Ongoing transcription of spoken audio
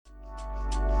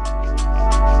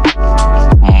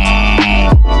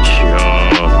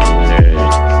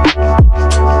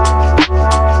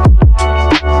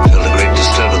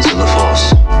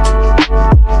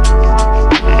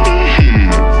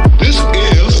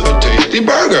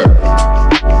burger.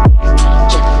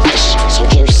 So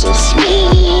juicy,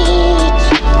 sweet.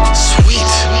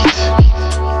 Sweet.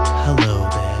 Hello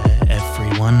there,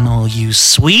 everyone, all you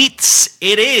sweets.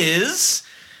 It is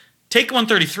Take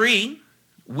 133.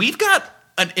 We've got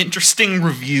an interesting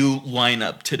review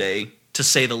lineup today, to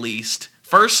say the least.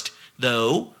 First,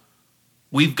 though,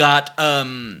 we've got,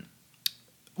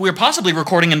 we're possibly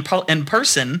recording in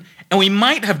person, and we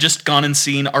might have just gone and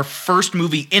seen our first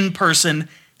movie in person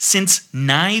since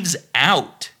Knives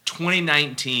Out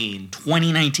 2019.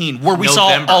 2019, where we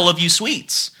November. saw all of you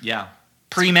sweets, Yeah.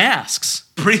 pre-masks.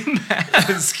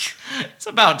 Pre-mask. It's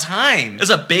about time.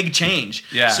 It's a big change.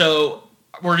 Yeah. So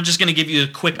we're just going to give you a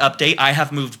quick update. I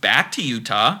have moved back to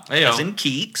Utah, Heyo. as in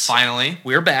Keeks. Finally.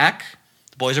 We're back.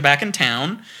 The boys are back in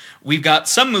town. We've got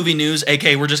some movie news,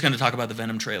 aka we're just going to talk about the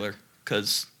Venom trailer,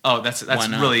 because, Oh, that's Why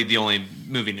not? really the only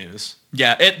movie news.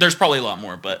 yeah, there's probably a lot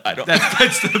more, but I don't...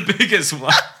 That's the biggest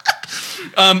one.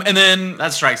 and then,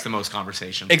 That strikes the most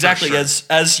conversation. for exactly, sure.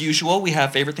 as usual, we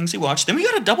have favorite things we watched. Then we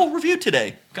got a double review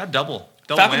today. Got double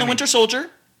Falcon the whammy. Winter Soldier,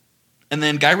 and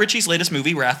then Guy Ritchie's latest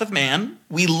movie, Wrath of Man.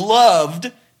 We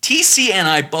loved... TC and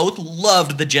I both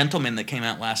loved The Gentleman that came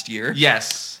out last year.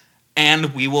 Yes.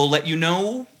 And we will let you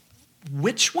know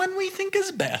which one we think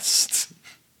is best,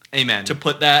 Amen. to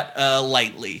put that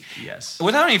lightly. Yes.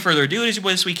 Without any further ado, it is your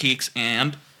boy Sweet Keeks,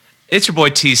 and It's your boy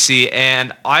TC,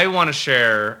 and I want to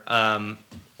share a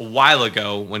while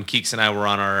ago when Keeks and I were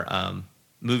on our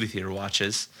movie theater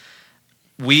watches,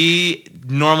 we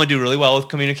normally do really well with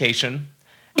communication,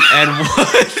 and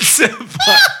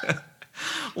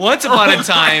once upon a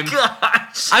time,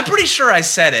 I'm pretty sure I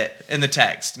said it in the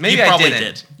text. Maybe You I probably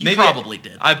didn't. did. You Maybe probably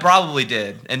did. I probably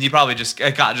did, and you probably just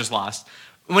got just lost.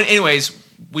 Anyways,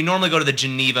 we normally go to the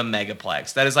Geneva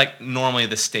Megaplex. That is like normally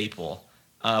the staple.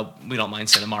 We don't mind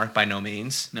Cinemark by no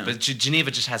means, No. but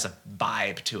Geneva just has a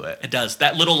vibe to it. it does.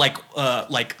 That little, like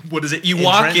what is it? You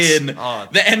walk Entrance? in, Oh.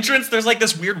 the entrance, there's like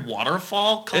this weird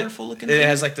waterfall, colorful looking It thing.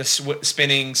 has like the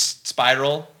spinning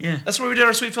spiral. Yeah. That's where we did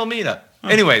our Sweet Film meetup.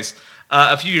 Anyways,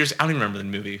 a few years, I don't even remember the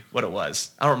movie, what it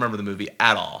was. I don't remember the movie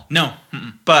at all. No.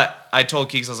 Mm-mm. But I told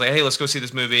Keeks, I was like, hey, let's go see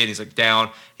this movie. And he's like, down.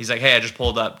 He's like, hey, I just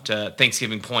pulled up to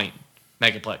Thanksgiving Point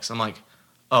Megaplex. I'm like,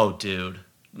 oh, dude,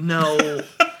 no.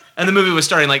 And the movie was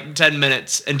starting like 10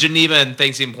 minutes. And Geneva and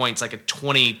Thanksgiving Point's like a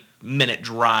 20-minute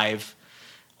drive.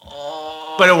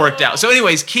 But it worked out. So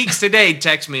anyways, Keeks today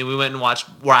texted me. We went and watched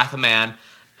Wrath of Man.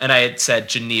 And I had said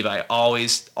Geneva. I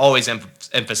always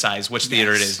emphasize which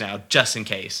theater it Yes. is now, just in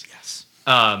case. Yes.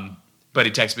 But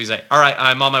he texted me. He's like, all right,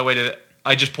 I'm on my way to...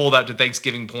 I just pulled up to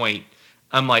Thanksgiving Point.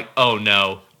 I'm like, oh,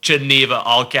 no. Geneva,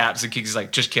 all caps. And Keeks is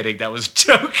like, just kidding. That was a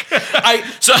joke.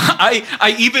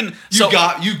 I even... You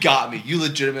got me. You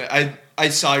legitimate. I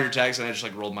saw your text and I just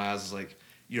like rolled my eyes. I was like,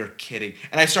 you're kidding.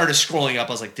 And I started scrolling up.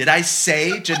 I was like, did I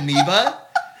say Geneva?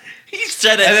 He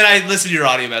said it. And then I listened to your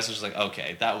audio message. Like,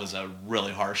 okay, that was a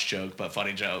really harsh joke, but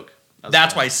funny joke.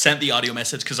 That's why I sent the audio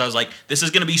message, because I was like, this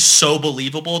is going to be so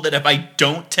believable that if I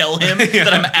don't tell him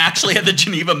that I'm actually at the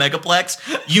Geneva Megaplex,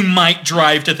 you might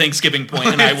drive to Thanksgiving Point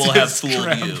and I will have fooled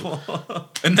you.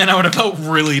 And then I would have felt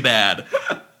really bad.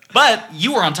 But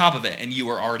you were on top of it, and you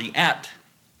were already at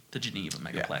the Geneva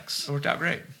Megaplex. It worked out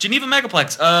great. Geneva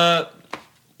Megaplex,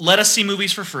 let us see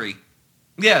movies for free,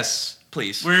 Yes.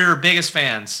 please. We're your biggest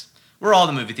fans. We're all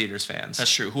the movie theaters fans.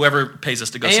 That's true. Whoever pays us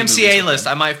to go see movies. AMC with list.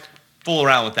 them. I might fool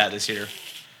around with that this year.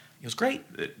 It was great.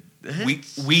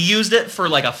 We used it for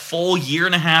like a full year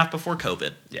and a half before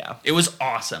COVID. Yeah. It was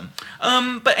awesome.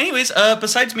 But anyways,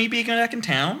 besides me being back in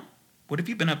town, what have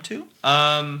you been up to?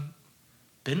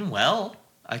 Been well.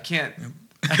 I can't.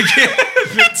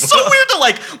 It's so weird to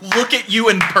like look at you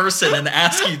in person and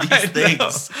ask you these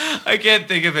things. I can't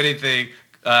think of anything.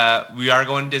 We are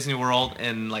going to Disney World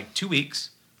in like 2 weeks,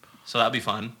 so that'll be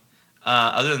fun.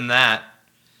 Other than that,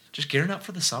 just gearing up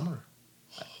for the summer.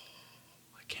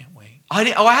 I can't wait. I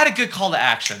had a good call to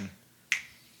action.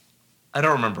 I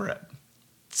don't remember it.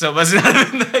 So it must not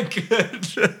have been that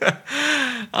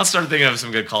good. I'll start thinking of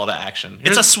some good call to action.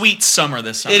 It's a sweet summer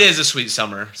this summer. It is a sweet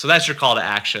summer. So that's your call to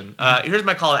action. Here's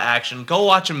my call to action. Go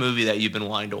watch a movie that you've been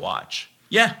wanting to watch.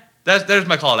 Yeah. There's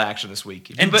my call to action this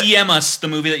week. And DM us the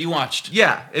movie that you watched.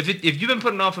 Yeah. If you've been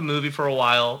putting off a movie for a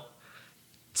while,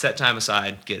 set time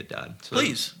aside, get it done. So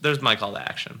Please. There's my call to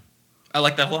action. I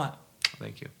like that a lot.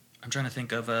 Thank you. I'm trying to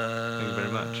think of Thank you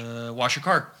very much. Wash your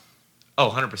car. Oh,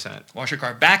 100%. Wash your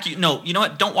car. You know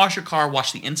what? Don't wash your car.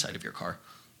 Wash the inside of your car.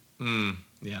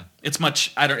 Yeah. It's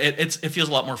much. It feels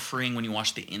a lot more freeing when you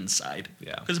wash the inside.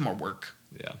 Yeah. Because it's more work.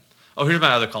 Yeah. Oh, here's my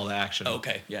other call to action.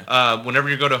 Okay. Yeah. Whenever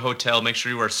you go to a hotel, make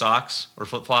sure you wear socks or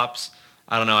flip-flops.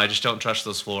 I don't know. I just don't trust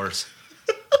those floors.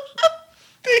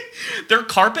 they're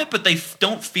carpet, but they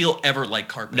don't feel ever like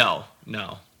carpet. No.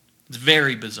 It's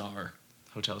very bizarre.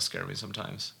 Hotels scare me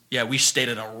sometimes. Yeah, we stayed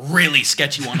at a really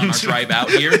sketchy one on our drive out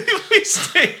here. We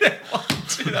stayed at one,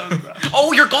 too. That was rough.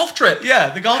 Oh, your golf trip. Yeah,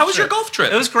 the golf How was trip. your golf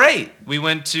trip? It was great. We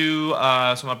went to,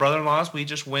 so my brother-in-law's, we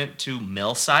just went to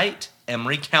Millsite,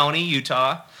 Emery County,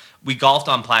 Utah. We golfed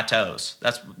on plateaus.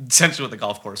 That's essentially what the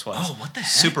golf course was. Oh, what the heck?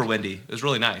 Super windy. It was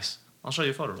really nice. I'll show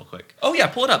you a photo real quick. Oh, yeah,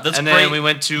 pull it up. That's And great. then we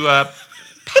went to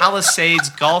Palisades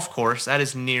Golf Course. That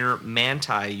is near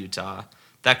Manti, Utah.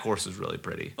 That course was really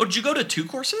pretty. Oh, did you go to 2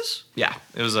 courses? Yeah,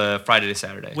 it was a Friday to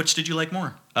Saturday. Which did you like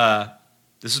more?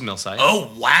 This is Millsite.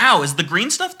 Oh, wow. Is the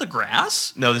green stuff the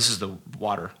grass? No, this is the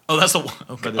water. Oh, that's the one.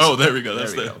 Okay. But this- Oh, there we go. there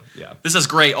That's we the. go. Yeah. This is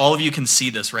great. All of you can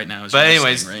see this right now. As But you're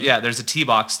anyways, listening, right? yeah, there's a tee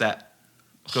box that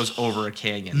goes over a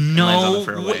canyon. and lands on No. the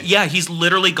fairway. Yeah, he's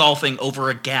literally golfing over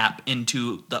a gap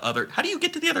into the other. How do you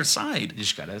get to the other side? You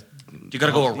just gotta. You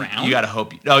gotta go around? You gotta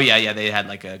hope. Oh yeah. They had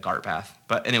like a cart path.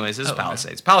 But anyways, this is Oh, okay.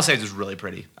 Palisades. Palisades is really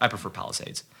pretty. I prefer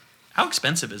Palisades. How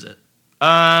expensive is it?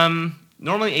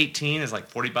 Normally 18 is like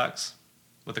 $40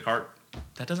 with the cart.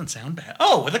 That doesn't sound bad.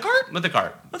 Oh, with a cart? With the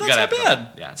cart. Well, You that's gotta not have-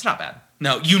 bad. Yeah, it's not bad.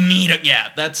 No, you need it. Yeah,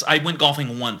 that's. I went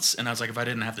golfing once, and I was like, if I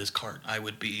didn't have this cart, I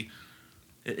would be.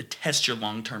 It tests your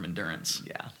long-term endurance.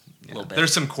 Yeah. Little bit.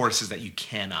 There's some courses that you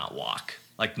cannot walk.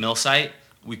 Like Millsite,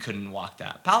 we couldn't walk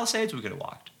that. Palisades, we could have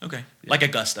walked. Okay. Like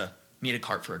Augusta. Need a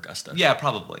cart for Augusta. Yeah,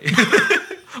 probably.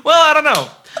 Well, I don't know.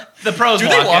 The pros Do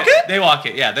they walk it? They walk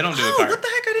it. Yeah, they don't do a Oh, cart. what the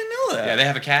heck? I didn't know that. Yeah, they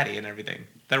have a caddy and everything.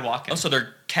 They're walking. Oh, so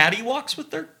they're caddy walks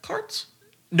with their carts?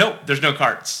 Nope, there's no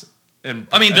carts. And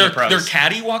I mean, and they're the pros.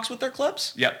 caddy walks with their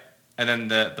clubs? Yep. And then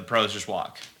the pros just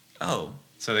walk. Oh.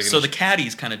 So they can So the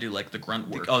caddies kind of do like the grunt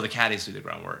work. the caddies do the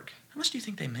groundwork. How much do you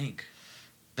think they make?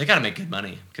 They got to make good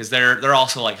money because they're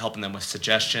also like helping them with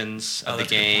suggestions Oh, of the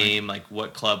that's a good point. game, like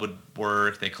what club would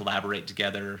work. They collaborate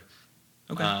together.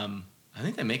 Okay. I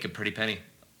think they make a pretty penny.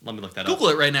 Let me look that Google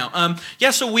up. it right now. Yeah,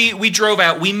 so we drove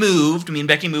out. We moved. Me and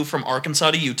Becky moved from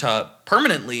Arkansas to Utah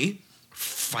permanently.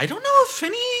 I don't know if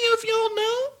any of y'all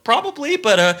know, probably,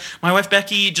 but my wife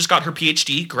Becky just got her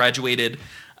PhD, graduated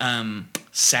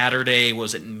Saturday.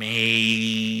 Was it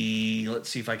May? Let's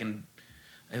see if I can.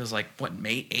 It was like what,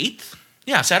 May 8th?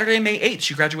 Yeah, Saturday, May 8th.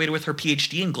 She graduated with her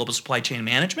PhD in global supply chain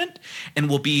management and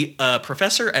will be a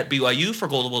professor at BYU for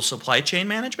global supply chain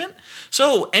management.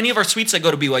 So any of our suites that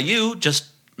go to BYU, just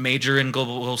major in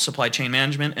global supply chain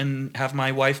management and have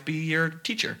my wife be your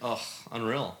teacher. Oh,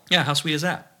 unreal. Yeah, how sweet is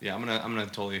that? Yeah, I'm gonna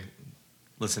totally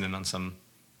listen in on some.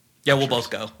 Yeah, we'll both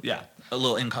go. Yeah. A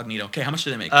little incognito. Okay, how much do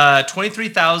they make?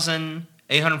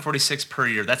 23,846 per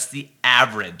year. That's the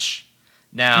average.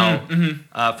 Now,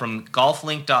 from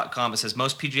golflink.com, it says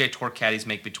most PGA Tour caddies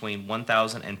make between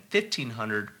 1,000 and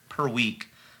 1,500 per week,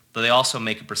 but they also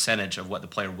make a percentage of what the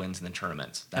player wins in the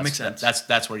tournaments. That makes sense.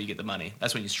 That's where you get the money.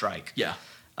 That's when you strike. Yeah.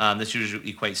 This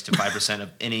usually equates to 5% of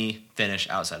any finish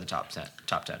outside the top 10.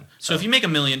 So if you make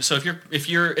 $1 million, so if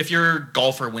your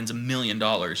golfer wins $1 million,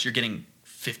 you're getting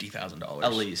 $50,000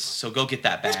 at least, so go get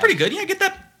that bag. That's pretty good. Yeah, get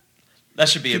that. That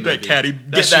should be a Get that movie. caddy,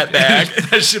 get should- that bag.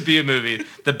 That should be a movie.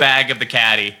 The bag of the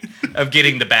caddy, of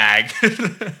getting the bag.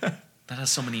 That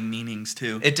has so many meanings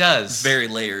too. It does. It's very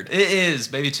layered. It is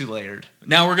maybe too layered.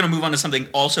 Now we're gonna move on to something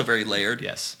also very layered.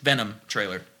 Yes. Venom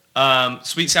trailer.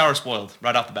 Sweet, sour, spoiled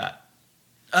right off the bat.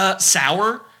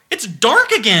 Sour. It's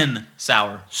dark again.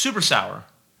 Sour, super sour,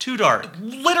 too dark.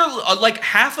 Literally, like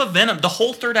half of Venom, the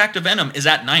whole third act of Venom is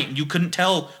at night, and you couldn't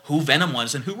tell who Venom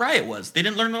was and who Riot was. They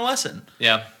didn't learn their lesson.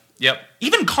 Yeah. Yep.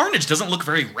 Even Carnage doesn't look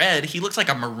very red. He looks like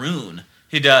a maroon.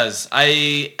 He does.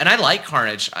 I like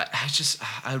Carnage.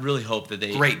 I really hope that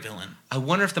they. Great villain. I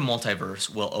wonder if the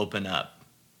multiverse will open up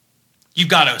You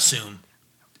gotta assume.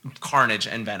 Carnage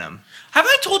and Venom. Have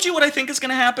I told you what I think is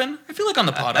gonna happen? I feel like on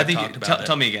the pod I I've think. talked about it.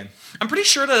 Tell me again. I'm pretty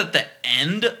sure that at the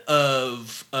end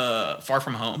of Far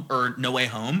From Home or No Way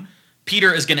Home,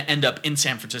 Peter is gonna end up in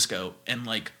San Francisco and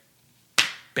like,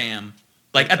 bam.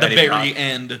 Like at the Eddie very Brock.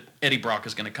 end, Eddie Brock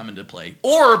is gonna come into play.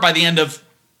 Or by the end of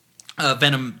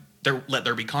Venom, Let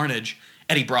There Be Carnage,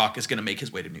 Eddie Brock is gonna make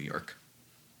his way to New York.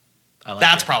 I like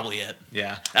That's it. probably it.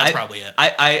 Yeah, That's probably it.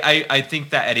 I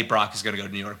think that Eddie Brock is going to go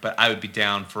to New York, but I would be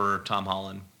down for Tom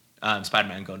Holland,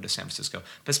 Spider-Man going to San Francisco.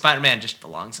 But Spider-Man just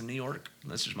belongs in New York.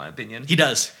 That's just my opinion. He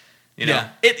does. You know? Yeah.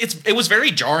 It was very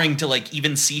jarring to like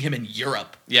even see him in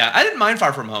Europe. Yeah, I didn't mind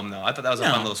Far From Home though. I thought that was a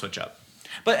No. fun little switch up.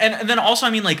 But and then also, I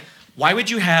mean, like, why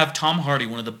would you have Tom Hardy,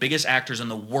 one of the biggest actors in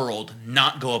the world,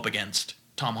 not go up against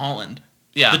Tom Holland?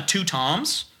 Yeah. The two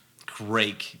Toms?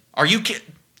 Great. Are you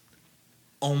kidding?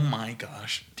 Oh my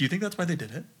gosh. Do you think that's why they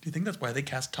did it? Do you think that's why they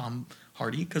cast Tom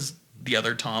Hardy? Because the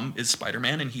other Tom is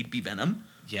Spider-Man and he'd be Venom?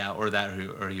 Yeah, or that,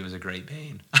 or he was a Great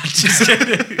Bane. Just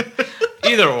kidding.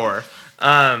 Either or.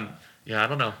 Yeah, I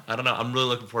don't know. I'm really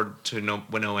looking forward to No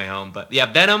Way Home. But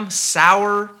yeah, Venom,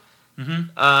 Sour.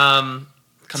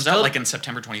 Comes Still- out like in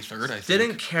September 23rd, I think.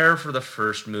 Didn't care for the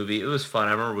first movie. It was fun.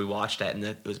 I remember we watched that and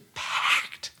it was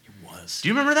packed. It was. Do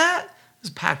you remember that? It was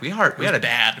packed. We had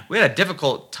a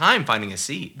difficult time finding a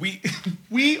seat. We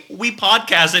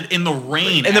podcasted in the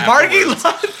rain. In the parking afterwards.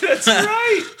 lot. That's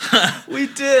right. We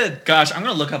did. Gosh, I'm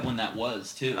gonna look up when that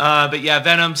was too. But yeah,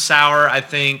 Venom, Sour. I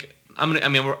think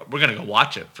we're gonna go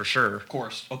watch it for sure. Of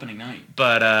course, opening night.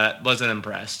 But wasn't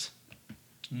impressed.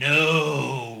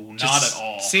 No, not Just at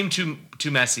all. Seemed too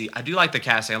messy. I do like the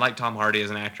casting. I like Tom Hardy as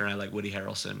an actor, and I like Woody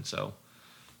Harrelson. So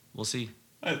we'll see.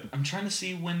 I'm trying to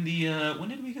see when when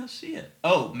did we go see it?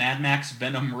 Oh, Mad Max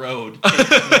Venom Road.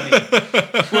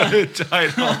 What a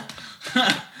title.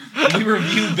 We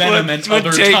review Venom and What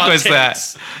other take top was that?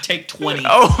 takes. Take 20.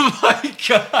 Oh my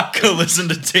god. Go listen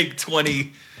to Take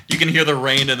 20. You can hear the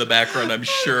rain in the background, I'm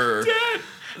sure. I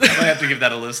might have to give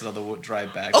that a listen on the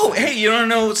drive back. Oh, hey, you want to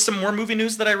know some more movie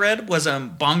news that I read? Was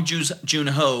Bong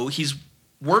Joon-ho. He's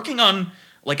working on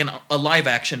like a live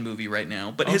action movie right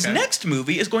now, but his Okay. next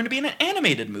movie is going to be an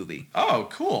animated movie. Oh,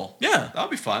 cool. Yeah. That'll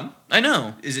be fun. I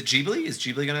know. Is it Ghibli? Is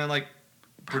Ghibli gonna like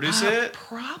produce it?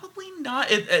 Probably not.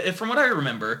 From what I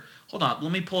remember, hold on,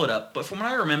 let me pull it up. But from what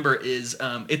I remember is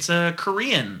it's a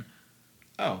Korean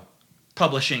Oh.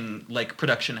 publishing like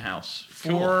production house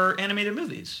for animated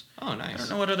movies. Oh, nice. I don't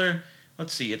know what other.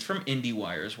 Let's see. It's from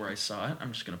IndieWire is where I saw it.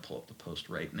 I'm just gonna pull up the post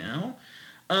right now.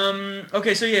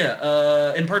 Okay, so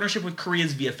yeah, in partnership with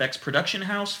Korea's VFX production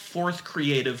house, Fourth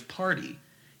Creative Party.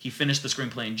 He finished the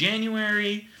screenplay in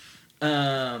January,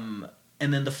 and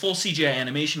then the full CGI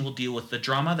animation will deal with the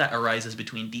drama that arises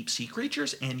between deep sea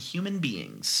creatures and human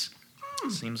beings.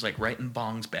 Seems like right in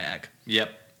Bong's bag.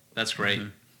 Yep. That's great. Mm-hmm.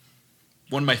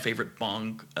 One of my favorite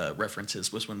Bong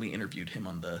references was when we interviewed him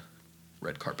on the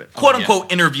red carpet. Oh, Quote yeah.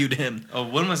 unquote interviewed him. Oh,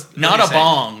 when was Not what a did he say?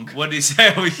 bong. What did he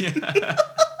say? Oh, yeah.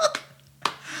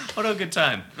 What a good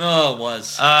time. Oh, it was.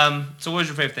 So what was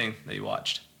your favorite thing that you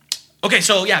watched? Okay,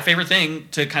 so yeah, favorite thing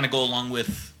to kind of go along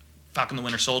with Falcon the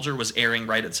Winter Soldier was airing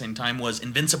right at the same time was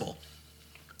Invincible.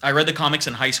 I read the comics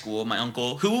in high school. My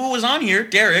uncle, who was on here,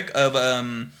 Derek, of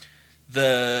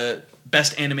the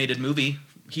best animated movie,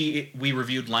 we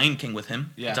reviewed Lion King with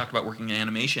him. Yeah. We talked about working in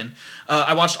animation.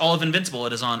 I watched all of Invincible.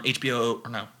 It is on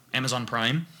Amazon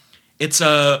Prime. It's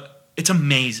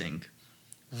amazing.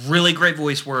 Really great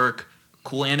voice work,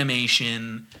 cool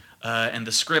animation, and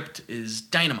the script is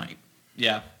dynamite.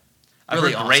 Yeah. I've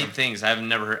Really heard great awesome. things. I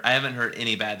haven't heard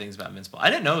any bad things about Invincible. I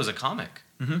didn't know it was a comic.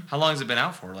 Mm-hmm. How long has it been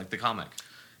out for? Like the comic?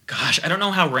 Gosh, I don't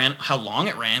know how long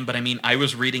it ran, but I mean, I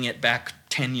was reading it back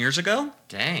 10 years ago.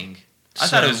 Dang. I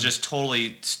thought it was So- just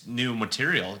totally new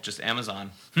material, just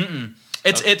Amazon.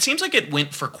 It seems like it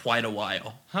went for quite a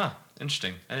while. Huh.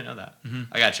 Interesting. I didn't know that.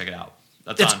 I gotta check it out.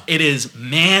 That's on. It is,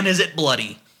 man, is it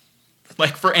bloody.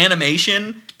 Like for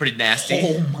animation, Pretty nasty.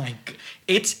 oh my god.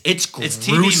 It's gruesome. It's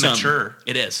TV mature.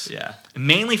 It is. Yeah.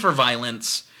 Mainly for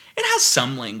violence. It has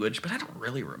some language, but I don't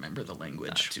really remember the language.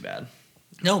 Not too bad.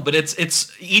 No, but it's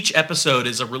each episode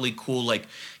is a really cool, like,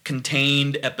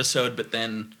 contained episode, but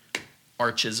then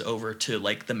arches over to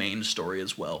like the main story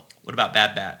as well. What about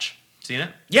Bad Batch? Seen it?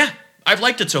 Yeah, I've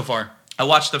liked it so far. I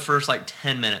watched the first like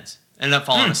 10 minutes. Ended up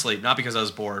falling asleep, not because I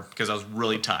was bored, because I was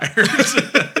really tired.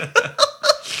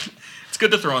 It's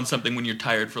good to throw on something when you're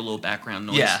tired for a little background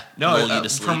noise. Yeah. No, lull you to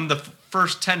sleep. from the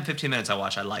first 10, 15 minutes I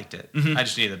watched, I liked it. I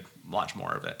just needed to watch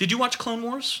more of it. Did you watch Clone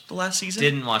Wars the last season?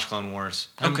 Didn't watch Clone Wars.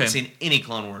 Haven't Okay. seen any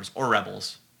Clone Wars or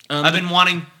Rebels. the- I've been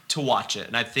wanting to watch it,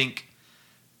 and I think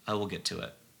I will get to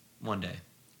it one day.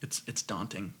 It's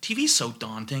daunting. TV's so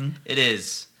daunting. It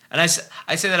is. And I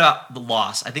say that about The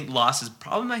Lost. I think Lost is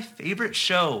probably my favorite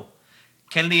show.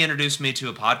 Kennedy introduced me to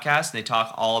a podcast, and they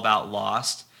talk all about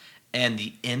Lost. And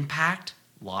the impact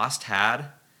Lost had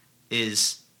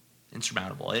is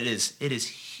insurmountable. It is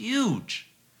huge.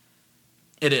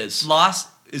 It is. Lost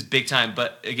is big time,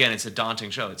 but again, it's a daunting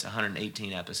show. It's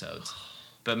 118 episodes.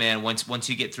 But man, once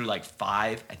you get through like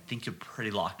 5, I think you're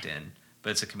pretty locked in. But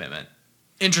it's a commitment.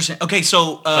 Interesting. Okay,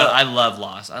 so But I love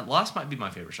Lost. Lost might be my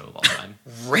favorite show of all time.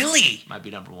 really? Might be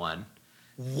number 1.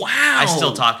 Wow. I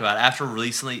still talk about it. After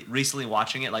recently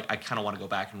watching it, like I kind of want to go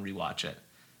back and rewatch it.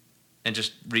 And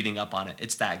just reading up on it.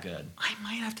 It's that good. I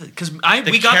might have to, because we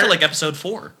The got to char- like episode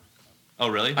 4. Oh,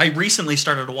 really? I recently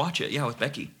started to watch it. Yeah, with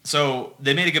Becky. So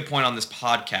they made a good point on this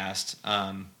podcast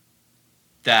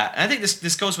that, and I think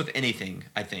this goes with anything,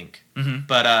 I think. Mhm.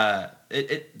 But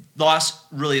Lost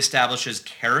really establishes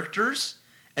characters,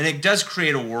 and it does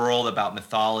create a world about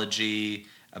mythology,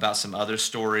 about some other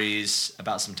stories,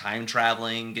 about some time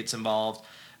traveling gets involved.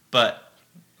 But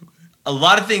a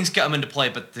lot of things come into play,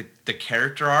 but the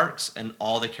character arcs and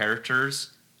all the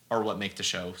characters are what make the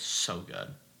show so good.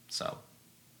 So,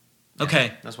 yeah,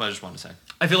 Okay. that's what I just wanted to say.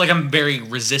 I feel like I'm very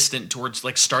resistant towards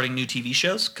like starting new TV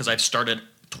shows because I've started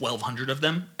 1,200 of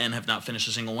them and have not finished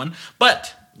a single one.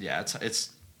 But Yeah,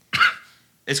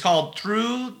 it's called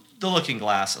Through the Looking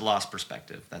Glass: A Lost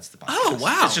Perspective. That's the podcast. Oh,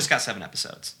 wow. It's just got 7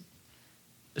 episodes.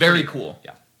 It's very pretty- cool.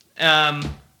 Yeah.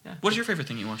 Yeah. What is your favorite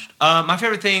thing you watched? My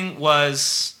favorite thing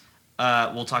was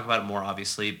we'll talk about it more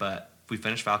obviously, but I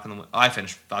finished Falcon and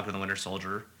the Winter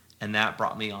Soldier, and that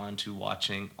brought me on to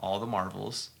watching all the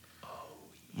Marvels.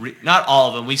 Not all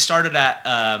of them. We started at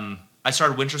I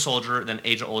started Winter Soldier, then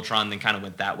Age of Ultron, then kind of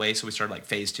went that way. So we started like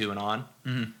Phase 2 and on.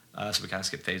 Mm-hmm. So we kind of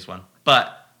skipped Phase 1.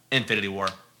 But Infinity War,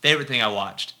 favorite thing I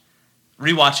watched.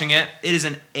 Rewatching it, it is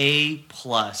an A+.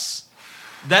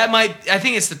 I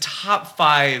think it's the top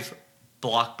 5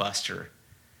 blockbuster.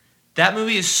 That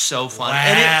movie is so fun.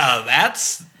 Wow,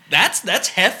 that's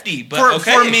hefty. But For,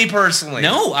 okay. for me personally.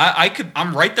 No,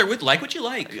 I'm right there with like what you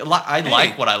like. I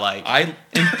like what I like. I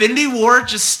Infinity War,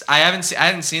 I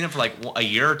haven't seen it for like a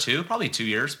year or two, probably 2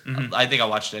 years. Mm-hmm. I think I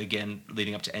watched it again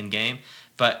leading up to Endgame,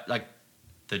 but like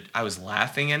I was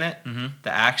laughing in it. Mm-hmm.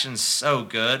 The action's so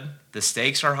good. The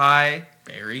stakes are high.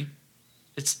 very.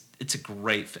 It's a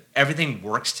great. Everything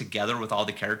works together with all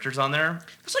the characters on there.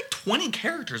 There's like 20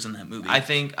 characters in that movie. I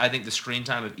think the screen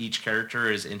time of each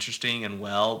character is interesting and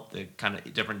the kind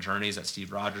of different journeys that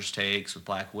Steve Rogers takes with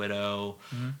Black Widow,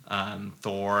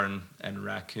 Thor, and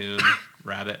Raccoon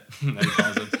Rabbit. That he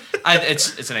calls him.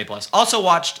 It's an A+. Also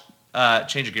watched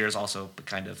change of gears. Also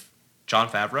kind of Jon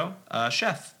Favreau,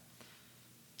 Chef.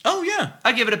 Oh yeah.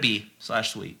 I give it a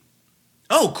B/sweet.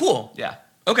 Oh cool. Yeah.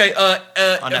 Okay. On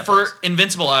For Netflix.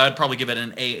 Invincible, I would probably give it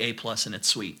an AA plus, and it's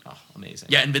sweet. Oh, amazing.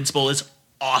 Yeah, Invincible is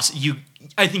awesome.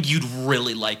 I think you'd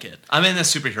really like it. I'm in the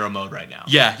superhero mode right now.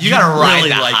 Yeah, you gotta ride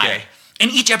that like high. it.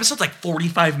 And each episode's like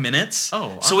 45 minutes.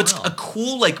 Oh, so it's unreal. a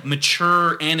cool, like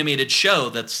mature animated show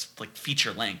that's like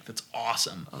feature length. It's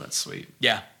awesome. Oh, that's sweet.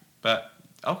 Yeah, But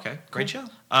okay, great cool. show.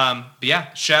 But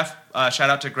yeah, Chef. Shout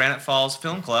out to Granite Falls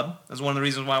Film Club. That's one of the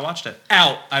reasons why I watched it.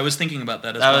 Out. I was thinking about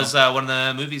that as That well. was one of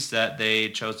the movies that they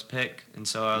chose to pick, and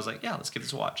so I was like, yeah, let's give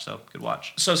this a watch. So good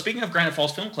watch. So speaking of Granite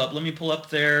Falls Film Club, let me pull up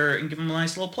there and give them a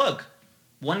nice little plug.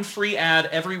 One free ad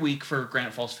every week for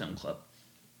Granite Falls Film Club.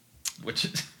 Which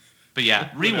is... But yeah,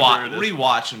 Whatever it is.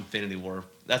 rewatch Infinity War.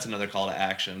 That's another call to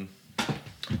action.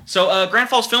 So Granite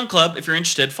Falls Film Club, if you're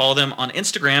interested, follow them on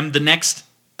Instagram. The next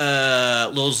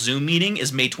little Zoom meeting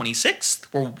is May 26th,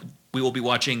 where we will be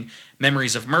watching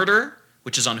Memories of Murder,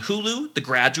 which is on Hulu, The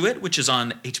Graduate, which is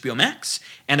on HBO Max,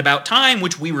 and About Time,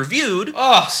 which we reviewed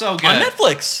Oh, so good. on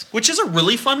Netflix, which is a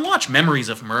really fun watch. Memories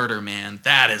of Murder, man.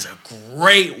 That is a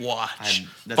great watch.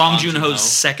 That's Bong Bong Joon-ho's Joon-ho.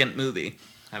 second movie.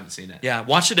 Haven't seen it. Yeah,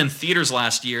 watched it in theaters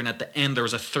last year, and at the end there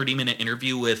was a 30-minute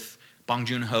interview with Bong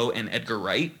Joon-ho and Edgar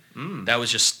Wright. That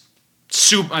was just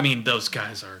super. I mean, those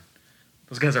guys are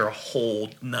a whole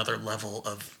nother level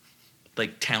of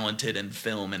like talented in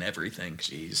film and everything.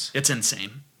 Jeez. It's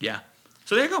insane. Yeah.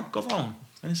 So there you go. Go follow him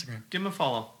on Instagram. Give him a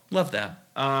follow. Love that.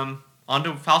 On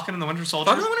to Falcon and the Winter Soldier.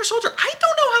 Falcon and the Winter Soldier. I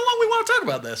don't know how long we want to talk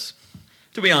about this,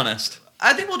 to be honest.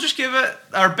 I think we'll just give it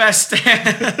our best.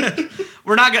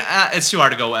 We're not gonna. It's too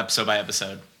hard to go episode by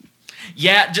episode.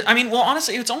 Yeah, I mean, well,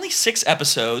 honestly, it's only 6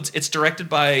 episodes. It's directed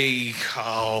by,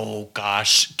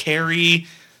 Carrie.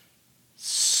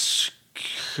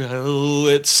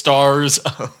 It stars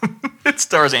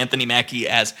Anthony Mackie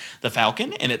as the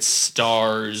Falcon, and it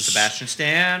stars Sebastian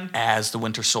Stan, as the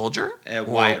Winter Soldier.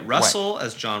 Wyatt Russell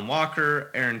as John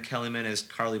Walker, Aaron Kellyman as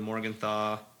Carly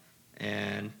Morgenthau,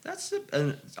 and that's it.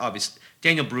 And obviously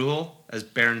Daniel Bruhl as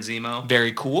Baron Zemo.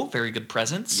 Very cool, very good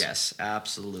presence. Yes,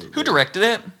 absolutely. Who directed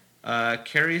it?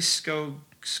 Carrie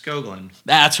Skoglund.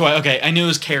 That's why. Okay, I knew it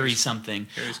was Carrie something.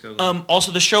 Carrie Skoglund.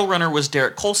 Also, the showrunner was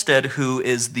Derek Kolstad, who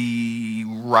is the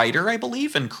writer, I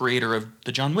believe, and creator of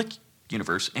the John Wick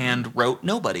universe, and wrote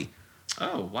Nobody.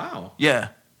 Oh, wow. Yeah.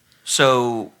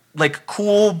 So, like,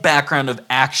 cool background of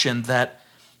action that,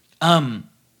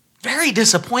 very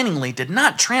disappointingly, did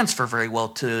not transfer very well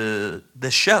to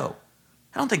this show.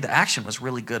 I don't think the action was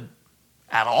really good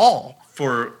at all.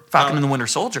 For Falcon and the Winter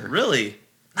Soldier. Really?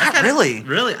 Not really.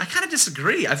 Really? I kind of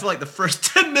disagree. I feel like the first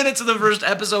 10 minutes of the first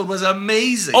episode was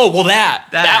amazing. Oh, well, that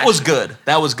was action. good.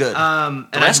 That was good. And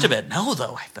the rest of it, no,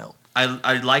 though, I felt.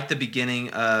 I liked the beginning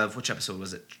of, which episode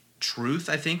was it? Truth,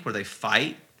 I think, where they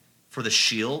fight for the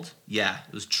shield. Yeah,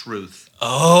 it was Truth.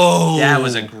 Oh. That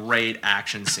was a great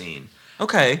action scene.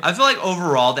 Okay. I feel like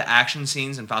overall the action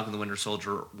scenes in Falcon and the Winter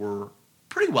Soldier were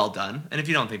pretty well done. And if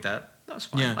you don't think that, that's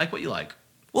fine. Yeah. Like what you like.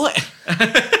 Well,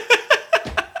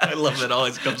 I love it.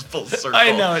 Always comes full circle.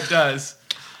 I know it does.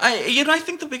 I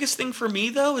think the biggest thing for me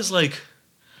though is like,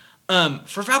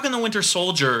 for Falcon the Winter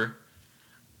Soldier.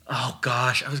 Oh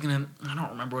gosh, I don't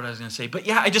remember what I was gonna say, but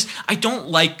yeah, I don't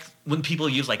like when people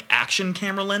use like action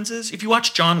camera lenses. If you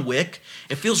watch John Wick,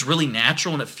 it feels really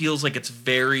natural and it feels like it's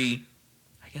very,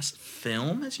 I guess,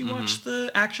 film as you watch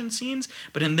the action scenes.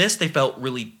 But in this, they felt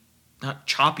really not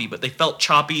choppy, but they felt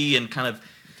choppy and kind of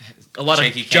a lot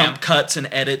Shaky of cam. jump cuts and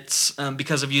edits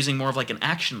because of using more of like an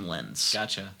action lens.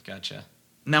 Gotcha.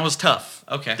 And that was tough.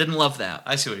 Okay. Didn't love that.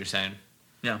 I see what you're saying.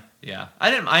 Yeah. Yeah, I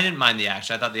didn't mind the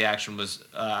action. I thought the action was.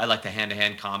 I liked the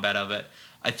hand-to-hand combat of it.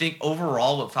 I think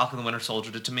overall, what Falcon the Winter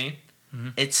Soldier did to me,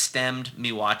 it stemmed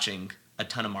me watching a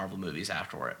ton of Marvel movies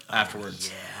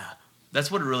afterwards. Yeah. That's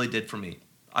what it really did for me.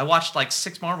 I watched like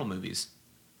 6 Marvel movies.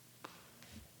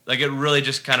 Like it really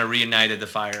just kind of reunited the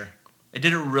fire. It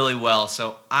did it really well.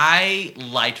 So I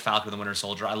liked Falcon the Winter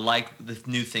Soldier. I like the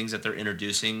new things that they're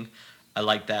introducing. I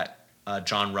like that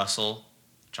John Walker.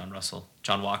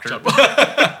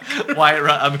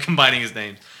 I'm combining his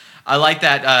names. I like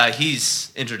that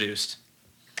he's introduced.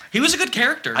 He was a good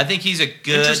character. I think he's a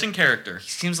good, interesting character. He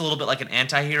seems a little bit like an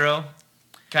anti-hero,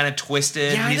 kind of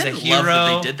twisted. Yeah, he's I didn't a hero. love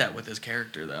that they did that with his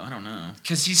character, though. I don't know.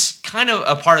 Because he's kind of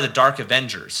a part of the Dark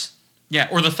Avengers. Yeah,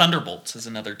 or the Thunderbolts is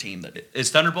another team that Is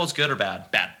Thunderbolts good or bad?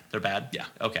 Bad. They're bad? Yeah.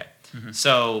 Okay.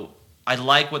 So I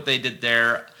like what they did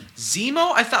there.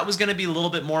 Zemo, I thought was going to be a little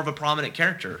bit more of a prominent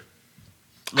character.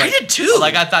 I did too.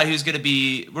 Like I thought he was going to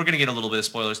be, we're going to get a little bit of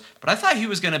spoilers, but I thought he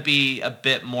was going to be a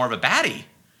bit more of a baddie.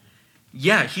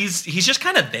 Yeah, he's just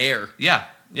kind of there. Yeah.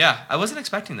 I wasn't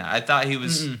expecting that. I thought he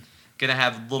was going to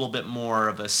have a little bit more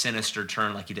of a sinister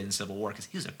turn like he did in Civil War, because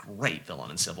he was a great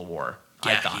villain in Civil War.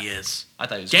 Yeah, I thought he is. I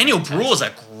thought he was Daniel fantastic. Bruhl is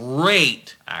a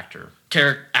great Actor.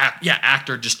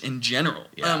 actor just in general.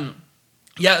 Yeah.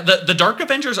 The Dark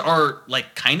Avengers are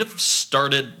like kind of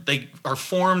started. They are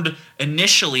formed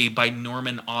initially by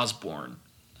Norman Osborn,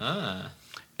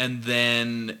 and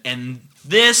then in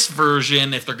this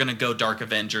version, if they're going to go Dark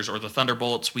Avengers or the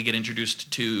Thunderbolts, we get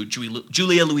introduced to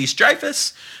Julia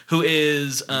Louis-Dreyfus, who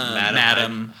is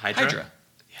Madam Hydra.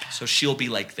 Yeah. So she'll be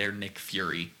like their Nick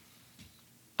Fury.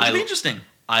 It'll be interesting.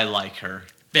 I like her.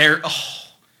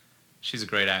 She's She's a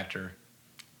great actor.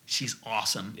 she's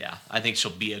awesome. Yeah, I think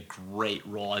she'll be a great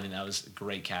role. I think that was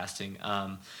great casting.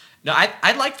 No,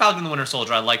 I like Falcon the Winter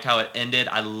Soldier. I liked how it ended.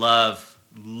 I love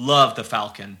the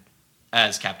Falcon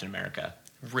as Captain America.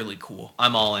 Really cool.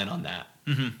 I'm all in on that.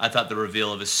 I thought the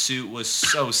reveal of his suit was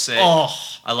so sick. Oh.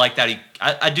 I like that.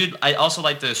 I also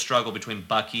like the struggle between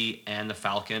Bucky and the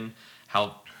Falcon.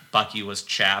 How Bucky was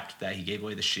chapped that he gave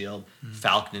away the shield.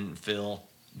 Falcon didn't feel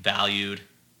valued.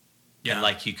 Yeah. And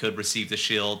like he could receive the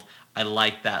shield. I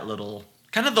like that little.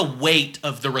 Kind of the weight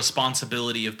of the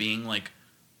responsibility of being like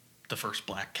the first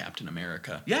black Captain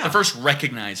America. Yeah. The first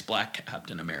recognized black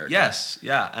Captain America. Yes,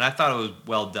 yeah, and I thought it was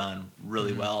well done,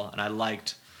 really well, and I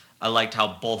liked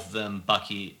how both of them,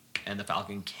 Bucky and the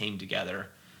Falcon, came together,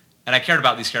 and I cared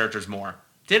about these characters more.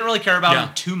 Didn't really care about them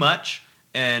too much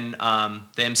in the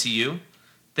MCU.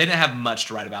 They didn't have much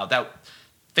to write about. That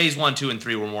Phase 1, 2, and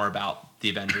 3 were more about the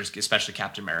Avengers, especially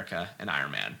Captain America and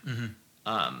Iron Man.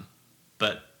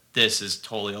 But this is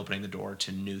totally opening the door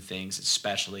to new things,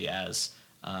 especially as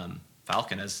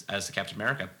Falcon as the Captain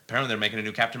America. Apparently, they're making a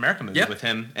new Captain America movie with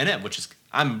him in it, which is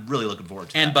I'm really looking forward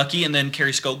to. And that. Bucky, and then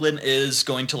Carrie Scoglin is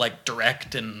going to like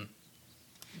direct and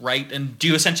write and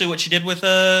do essentially what she did with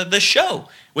the show,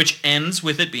 which ends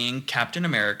with it being Captain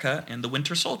America and the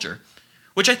Winter Soldier,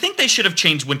 which I think they should have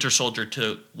changed Winter Soldier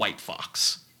to White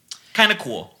Fox. Kind of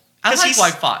cool. I 'Cause like he's-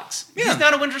 White Fox. Yeah. He's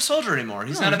not a Winter Soldier anymore.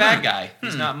 He's not a bad guy.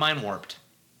 He's not mind warped.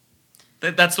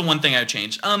 That's the one thing I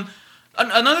changed.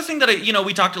 Another thing that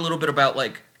we talked a little bit about,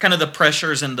 like kind of the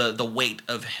pressures and the weight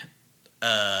of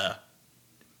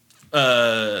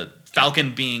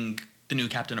Falcon being the new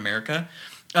Captain America.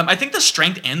 I think the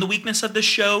strength and the weakness of this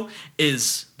show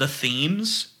is the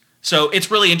themes. So it's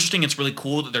really interesting. It's really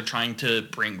cool that they're trying to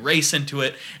bring race into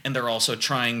it, and they're also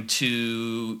trying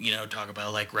to, talk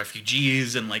about like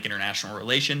refugees and like international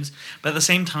relations. But at the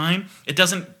same time, it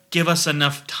doesn't give us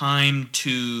enough time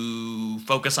to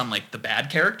focus on like the bad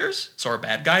characters. So our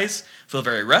bad guys feel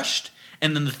very rushed,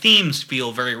 and then the themes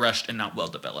feel very rushed and not well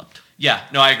developed. Yeah,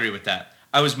 no, I agree with that.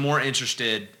 I was more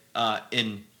interested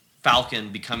in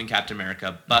Falcon becoming Captain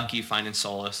America, Bucky finding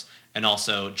solace, and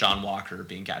also John Walker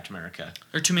being Captain America.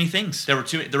 There are too many things. There were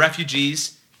the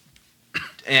refugees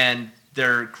and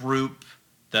their group,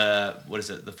 the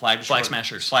Flag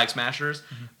Smashers. Flag Smashers.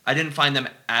 I didn't find them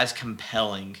as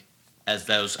compelling as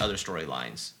those other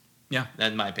storylines. Yeah.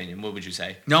 In my opinion. What would you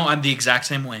say? No, I'm the exact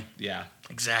same way. Yeah.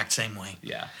 Exact same way.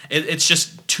 Yeah. It's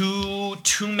just too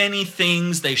many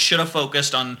things. They should have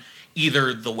focused on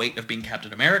either the weight of being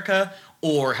Captain America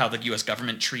or how the U.S.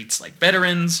 government treats like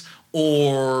veterans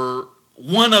or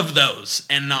one of those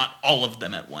and not all of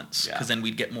them at once. Yeah. Because then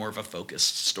we'd get more of a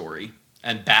focused story.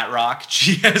 And Batroc,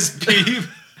 GSP.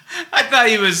 I thought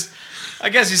he was. I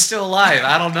guess he's still alive.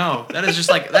 I don't know. That is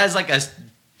like a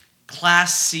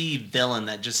Class C villain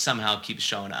that just somehow keeps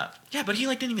showing up. Yeah, but he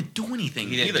like didn't even do anything.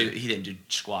 He didn't do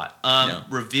squat. No.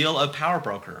 Reveal of Power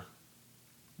Broker.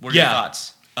 What are your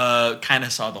thoughts? Kind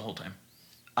of saw the whole time.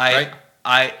 Right?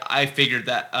 I figured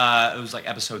that it was like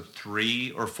episode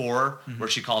 3 or 4 where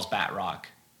she calls Batroc.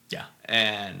 Yeah.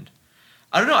 And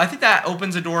I don't know. I think that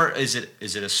opens a door. Is it a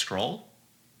Skrull?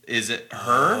 Is it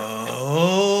her?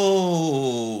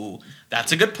 Oh,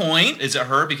 that's a good point. Is it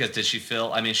her? Because did she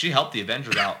feel? I mean, she helped the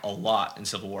Avengers out a lot in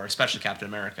Civil War, especially Captain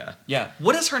America. Yeah.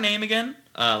 What is her name again?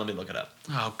 Let me look it up.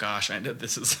 Oh gosh, I know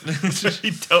this is. I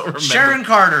don't remember. Sharon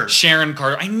Carter. Sharon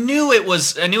Carter. I knew it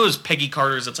was Peggy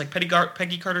Carter's. It's like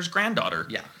Peggy Carter's granddaughter.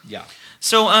 Yeah.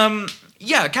 So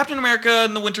yeah, Captain America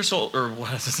and the Winter Soldier, or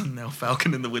what is it? No,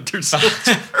 Falcon and the Winter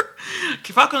Soldier.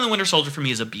 Falcon and the Winter Soldier for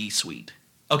me is a B suite.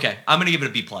 Okay, I'm gonna give it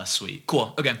a B+. Sweet.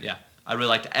 Cool. Okay. Yeah, I really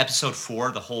liked episode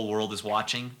 4. The whole world is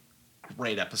watching.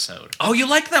 Great episode. Oh, you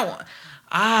like that one?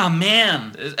 Ah,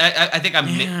 man. I think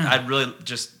Yeah. I really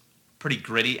just pretty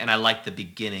gritty, and I like the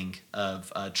beginning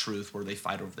of Truth where they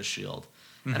fight over the shield.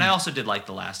 And I also did like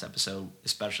the last episode,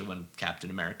 especially when Captain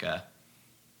America,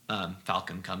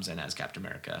 Falcon comes in as Captain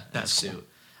America in That's a suit. cool.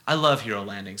 I love hero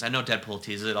landings. I know Deadpool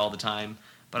teases it all the time,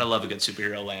 but I love a good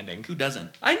superhero landing. Who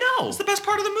doesn't? I know. It's the best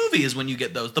part of the movie is when you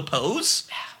get those. The pose.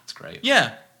 Yeah, it's great.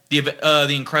 Yeah. The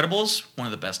Incredibles, one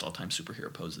of the best all-time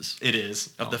superhero poses It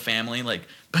is. of the family, like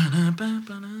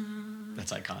ba-na-ba-ba-na,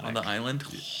 That's iconic. on the island.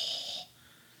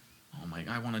 Oh my!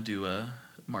 I want to do a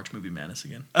March Movie Madness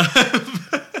again.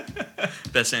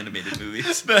 Best animated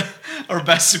movies. Or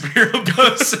best superhero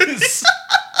poses.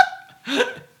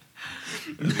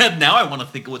 Now I want to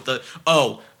think with the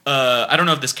I don't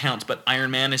know if this counts, but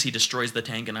Iron Man as he destroys the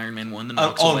tank in Iron Man 1 and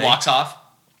walks away. And walks off.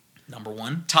 Number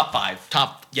 1. Top 5.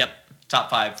 Top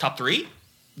 5. Top 3?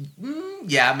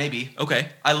 Yeah, maybe. Okay.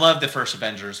 I love the first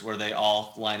Avengers where they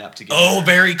all line up together. Oh,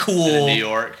 very cool. In New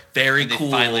York. Very and they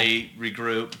cool. finally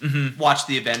regroup. Mm-hmm. Watched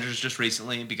the Avengers just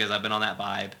recently because I've been on that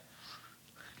vibe.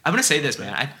 I'm gonna say this,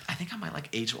 man. I think I might like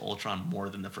Age of Ultron more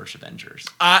than the first Avengers.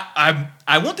 I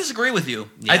won't disagree with you.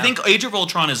 Yeah. I think Age of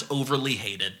Ultron is overly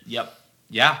hated. Yep.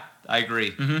 Yeah, I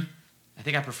agree. Mm-hmm. I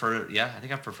think I prefer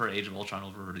Age of Ultron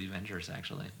over the Avengers,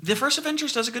 actually. The first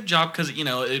Avengers does a good job because,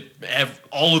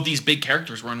 all of these big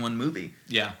characters were in one movie.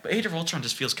 Yeah. But Age of Ultron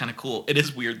just feels kind of cool. It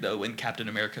is weird, though, when Captain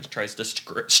America tries to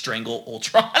strangle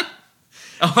Ultron.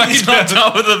 Oh, he's on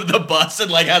top of the bus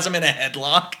and, has him in a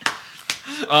headlock.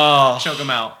 Oh. Choke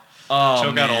him out. Oh,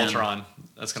 Choke out Ultron.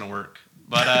 That's going to work.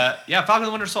 But, yeah, Falcon and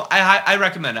the Winter Soldier, I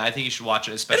recommend it. I think you should watch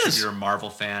it, especially if you're a Marvel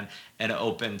fan, and it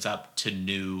opens up to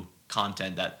new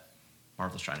content that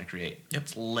Marvel's trying to create. Yep.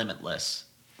 It's limitless.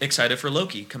 Excited for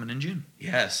Loki coming in June.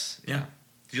 Yes. Yeah.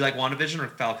 Do you like WandaVision or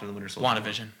Falcon and the Winter Soldier?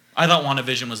 WandaVision. I thought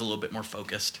WandaVision was a little bit more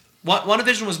focused.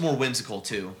 WandaVision was more whimsical,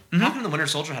 too. Falcon and the Winter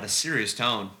Soldier had a serious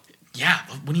tone. Yeah,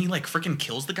 when he, freaking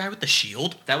kills the guy with the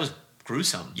shield. That was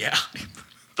gruesome. Yeah.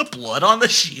 The blood on the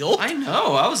shield. I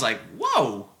know. I was like,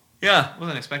 whoa. Yeah.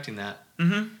 Wasn't expecting that.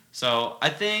 Mm-hmm. So I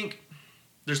think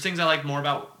there's things I like more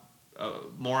about,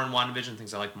 more in WandaVision,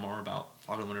 things I like more about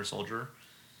Falcon and the Winter Soldier.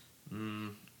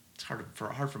 It's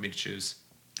hard for me to choose.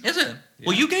 Is it? Yeah.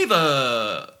 Well, you gave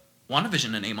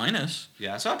WandaVision an A-.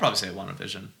 Yeah, so I'd probably say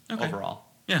WandaVision overall.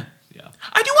 Yeah. Yeah.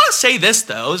 I do want to say this,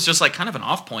 though. It's just kind of an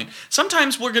off point.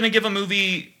 Sometimes we're going to give a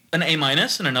movie an A-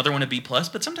 and another one a B+,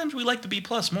 but sometimes we like the B+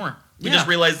 more. We Yeah. just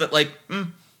realize that,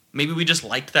 maybe we just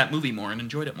liked that movie more and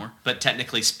enjoyed it more. But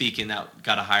technically speaking, that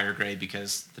got a higher grade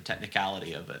because the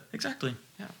technicality of it. Exactly.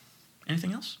 Yeah.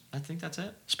 Anything else? I think that's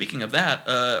it. Speaking of that,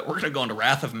 we're going to go into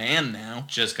Wrath of Man now.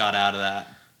 Just got out of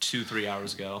that 2-3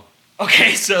 hours ago.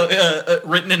 Okay, so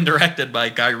written and directed by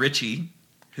Guy Ritchie,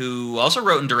 who also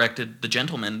wrote and directed The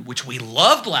Gentleman, which we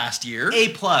loved last year. A+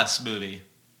 movie.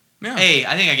 Yeah.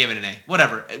 I think I gave it an A.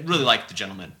 Whatever. I really liked The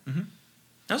Gentleman.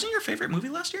 That wasn't your favorite movie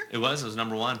last year? It was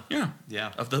number 1. Yeah.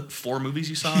 Yeah. Of the 4 movies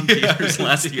you saw in theaters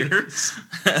last year.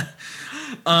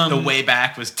 The Way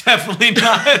Back was definitely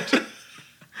not.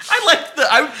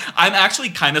 I'm actually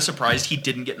kind of surprised he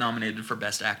didn't get nominated for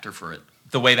Best Actor for it.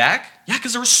 The Way Back? Yeah,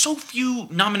 because there were so few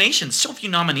nominations, so few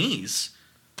nominees.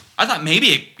 I thought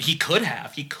maybe he could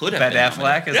have. He could have. Ben been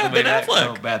Affleck nominated. as Yeah, the Ben main actor?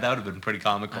 Affleck. Oh, man, that would have been pretty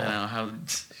comical. I don't know how.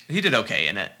 He did okay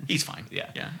in it. He's fine. Yeah.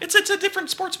 yeah. It's a different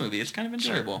sports movie. It's kind of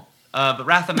enjoyable. But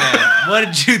Wrath of Man, what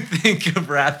did you think of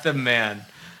Wrath of Man?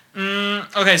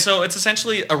 Okay, so it's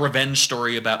essentially a revenge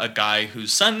story about a guy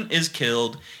whose son is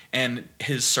killed and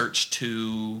his search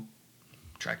to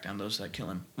track down those that kill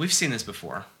him. We've seen this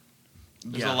before.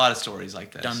 There's Yeah. a lot of stories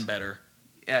like this. Done better.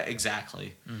 Yeah,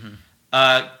 exactly.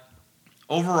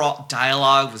 Overall,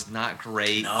 dialogue was not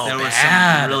great. No, there was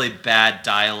bad. some really bad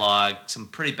dialogue, some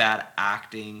pretty bad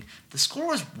acting. The score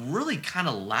was really kind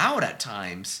of loud at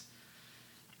times.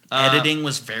 Editing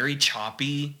was very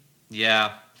choppy.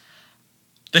 Yeah.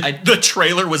 The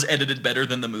trailer was edited better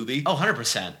than the movie, Oh,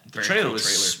 100%. The Very trailer cool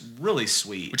was really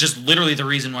sweet. which is literally the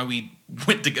reason why we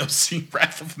went to go see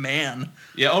Wrath of Man.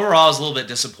 Yeah, overall, I was a little bit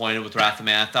disappointed with Wrath of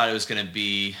Man. I thought it was going to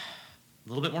be a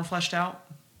little bit more fleshed out.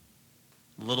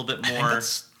 A little bit I think more.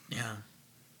 that's- yeah.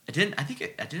 It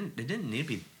didn't need to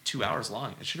be 2 hours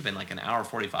long. It should have been like an hour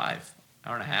 45,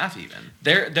 hour and a half even.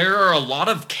 There are a lot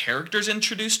of characters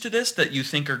introduced to this that you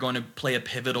think are going to play a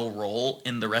pivotal role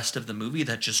in the rest of the movie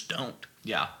that just don't.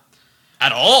 Yeah.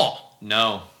 At all.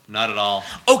 No, not at all.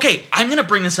 Okay, I'm going to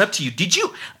bring this up to you.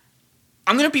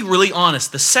 I'm going to be really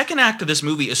honest. The second act of this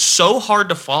movie is so hard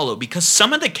to follow because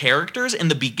some of the characters in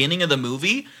the beginning of the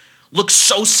movie look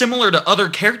so similar to other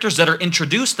characters that are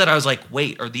introduced that I was like,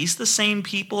 wait, are these the same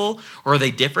people or are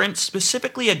they different?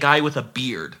 Specifically a guy with a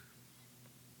beard.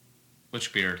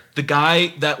 Which beard? The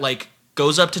guy that like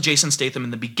goes up to Jason Statham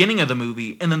in the beginning of the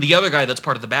movie and then the other guy that's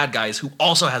part of the bad guys who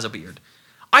also has a beard.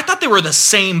 I thought they were the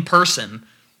same person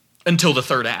until the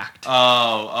third act.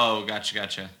 Oh,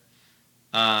 gotcha.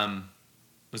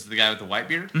 Was it the guy with the white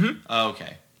beard? Mhm. Oh,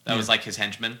 okay. That was like his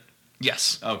henchman?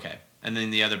 Yes. Okay. And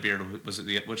then the other beard,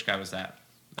 which guy was that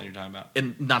you're talking about?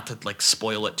 And not to like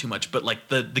spoil it too much, but like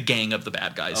the gang of the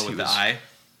bad guys. Oh, he with the was- eye?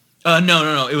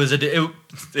 No. It was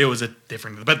a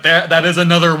different. But that is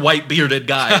another white bearded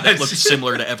guy that looks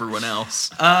similar to everyone else.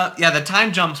 Yeah, the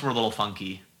time jumps were a little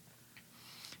funky.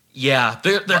 Yeah,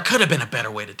 there could have been a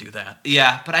better way to do that.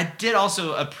 Yeah, but I did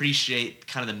also appreciate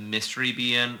kind of the mystery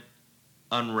being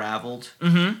unraveled.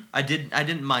 Mm-hmm. I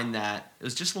didn't mind that. It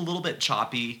was just a little bit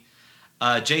choppy.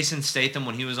 Jason Statham,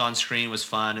 when he was on screen, was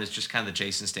fun. It was just kind of the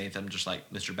Jason Statham, just like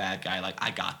Mr. Bad Guy, like,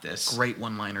 I got this. Great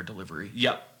one-liner delivery.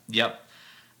 Yep.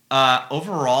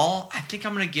 Overall, I think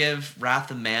I'm going to give Wrath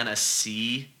of Man a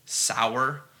C,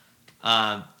 sour.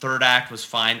 Third act was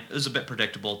fine. It was a bit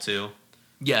predictable, too.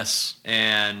 Yes.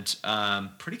 And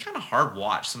pretty kind of hard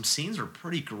watch. Some scenes were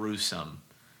pretty gruesome.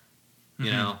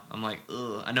 You know, I'm like,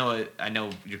 ugh. I know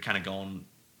you're kind of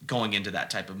going into that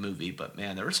type of movie, but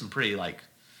man, there were some pretty like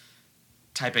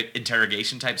type of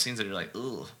interrogation type scenes that you're like,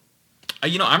 ugh.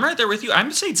 I'm right there with you. I'm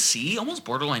gonna say C, almost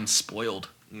borderline spoiled.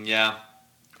 Yeah.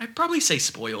 I'd probably say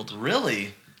spoiled.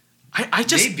 Really? I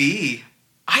just Maybe.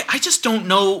 I just don't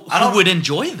know I don't- who would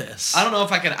enjoy this. I don't know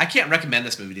if I can't recommend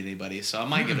this movie to anybody, so I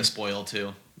might give it a spoil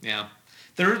too. Yeah.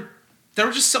 There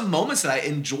were just some moments that I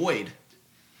enjoyed.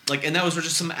 Like, and those were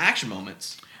just some action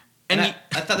moments. And And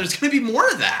I thought there was going to be more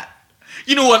of that.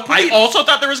 you know what? Pretty- I also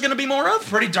thought there was gonna be more of.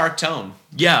 Pretty dark tone.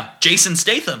 Yeah, Jason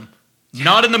Statham,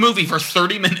 not in the movie for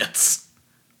 30 minutes.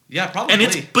 Yeah, probably. And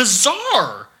it's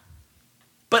bizarre.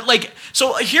 But like,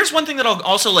 so here's one thing that I'll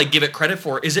also like give it credit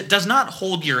for is it does not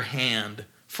hold your hand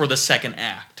for the second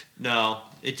act. No,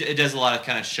 it does a lot of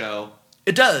kind of show,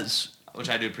 It does. which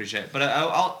I do appreciate. But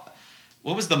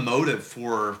what was the motive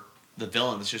for the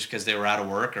villains? Just because they were out of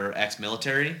work or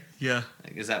ex-military? Yeah.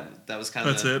 Like, that was kind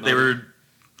of That's the it. They motive?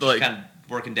 were like kind of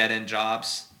working dead-end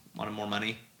jobs, wanted more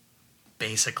money.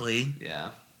 basically,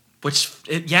 Yeah.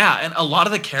 and a lot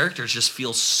of the characters just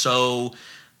feel so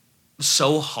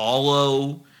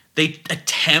hollow. They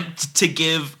attempt to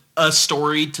give a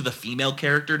story to the female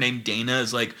character named Dana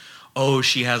as like, oh,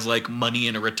 she has like money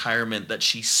in a retirement that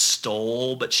she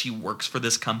stole, but she works for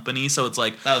this company. So it's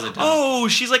like, That was a dumb- oh,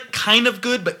 she's like kind of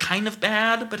good, but kind of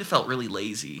bad. But it felt really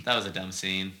lazy. That was a dumb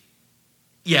scene.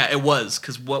 Yeah, it was.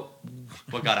 Because what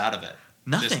What got out of it?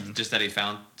 Nothing. Just that he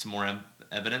found some more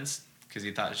evidence because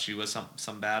he thought she was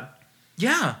some bad.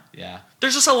 Yeah. Yeah.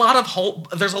 There's just there's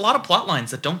a lot of plot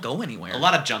lines that don't go anywhere. A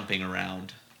lot of jumping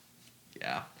around.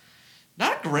 Yeah.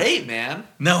 Not great, man.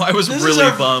 No, I was This really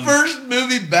is our bummed. first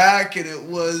movie back, and it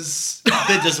was a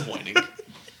bit disappointing.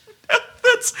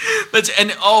 That's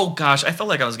and oh gosh, I felt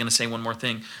like I was gonna say one more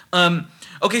thing.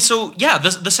 Okay, so yeah,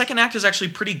 the second act is actually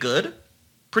pretty good,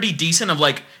 pretty decent. Of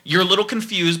like you're a little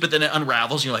confused, but then it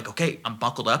unravels. And you're like, okay, I'm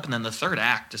buckled up, and then the third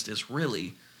act just is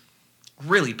really,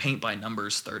 really paint by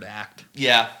numbers. Third act.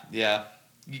 Yeah.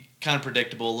 Kind of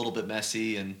predictable, a little bit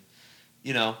messy, and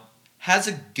has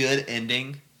a good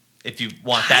ending. If you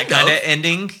want that Kind kind of. of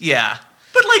ending, yeah.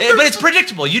 But like, But it's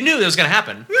predictable. You knew it was gonna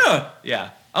happen. yeah. Yeah.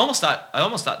 I almost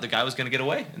thought the guy was gonna get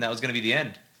away, and that was gonna be the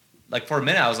end. Like for a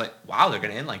minute, I was like, "Wow, they're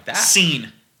gonna end like that."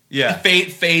 Scene. Yeah.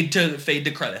 Fade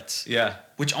to credits. Yeah.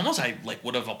 Which almost I like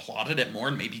would have applauded it more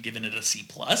and maybe given it a C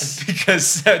plus.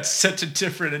 Because that's such a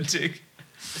different ending.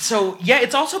 So yeah,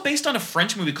 it's also based on a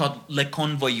French movie called Le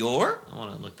Convoyeur. I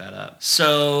want to look that up.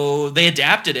 So they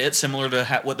adapted it similar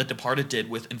to what The Departed did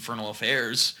with Infernal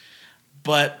Affairs,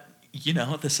 but you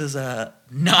know this is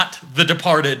not The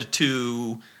Departed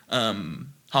to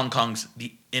Hong Kong's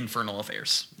The Infernal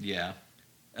Affairs. Yeah.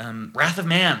 Wrath of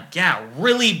Man, yeah,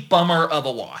 really bummer of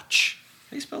a watch.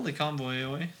 How you spell the convoy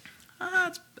away?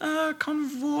 It's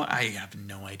Convoy. I have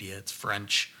no idea. It's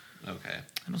French. Okay.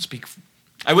 I don't speak.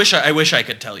 I wish I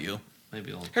could tell you.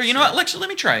 Maybe I'll. Here, you know what? Let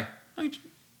me try. You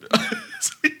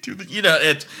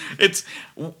know,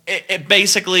 it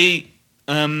basically,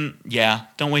 yeah.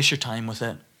 Don't waste your time with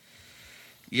it.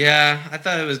 Yeah, I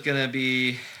thought it was gonna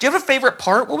be. Do you have a favorite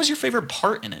part? What was your favorite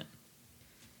part in it?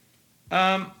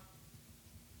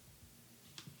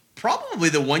 Probably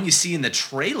the one you see in the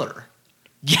trailer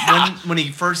Yeah. when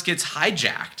he first gets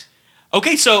hijacked.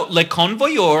 Okay, so Le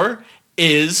Convoyeur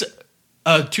is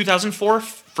a 2004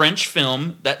 French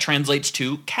film that translates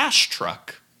to cash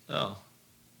truck, Oh.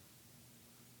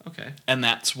 Okay. and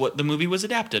that's what the movie was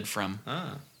adapted from.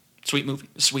 Ah, Sweet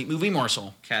movie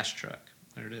morsel. cash truck.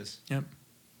 There it is. Yep.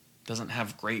 Doesn't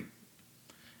have great.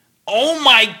 Oh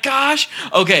my gosh.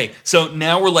 Okay, so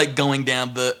now we're like going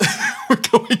down the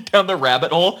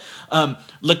rabbit hole.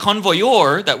 Le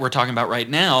Convoyeur that we're talking about right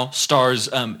now stars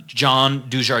John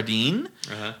Dujardin,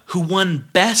 Uh-huh. who won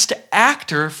Best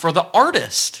Actor for The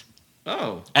Artist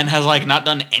Oh. and has like not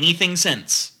done anything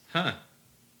since. Huh.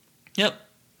 Yep.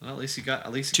 Well, at least he got.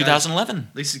 2011.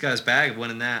 At least he's got his bag of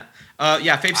winning that.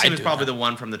 Yeah, Faith I Sim is do probably that. the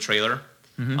one from the trailer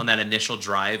on that initial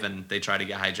drive, and they try to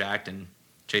get hijacked, and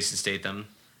Jason Statham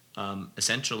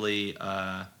essentially,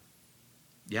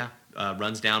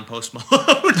 runs down Post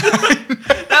Malone.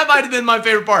 That might have been my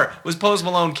favorite part. Was Post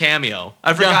Malone cameo?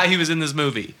 I forgot he was in this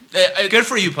movie. Good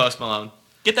for you, Post Malone.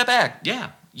 Get that bag.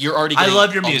 Yeah, You're already I getting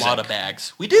love your a music. lot of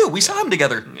bags. We do. We saw them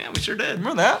together. yeah, we sure did.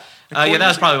 Remember that? Yeah, that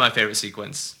was probably my favorite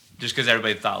sequence, just because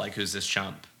everybody thought like, "Who's this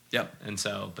chump?" Yep. And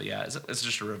so, but yeah, it's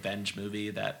just a revenge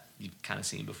movie that you've kind of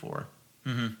seen before.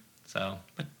 Mm-hmm. So,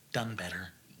 But done better.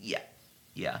 yeah.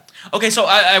 Okay, so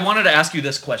I wanted to ask you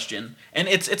this question, and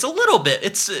it's a little bit,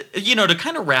 it's, to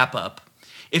kind of wrap up.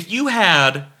 If you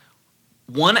had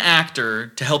one actor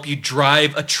to help you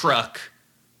drive a truck,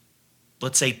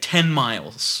 let's say 10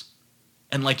 miles,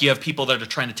 and like you have people that are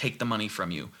trying to take the money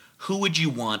from you, who would you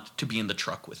want to be in the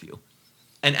truck with you?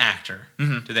 An actor.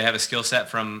 Mhm. Do they have a skill set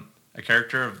from a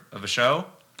character of a show?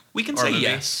 We can Or a say movie?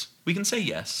 yes. We can say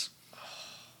yes.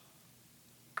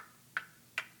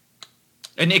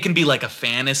 And it can be like a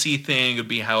fantasy thing, it would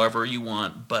be however you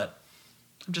want, but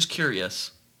I'm just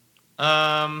curious.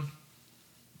 John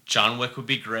Wick would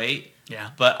be great,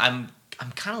 Yeah. but I'm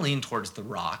kind of leaning towards The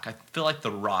Rock. I feel like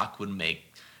The Rock would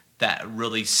make that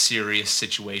really serious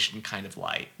situation kind of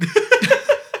light.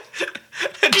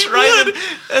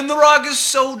 And The Rock is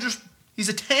so he's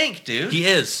a tank, dude. He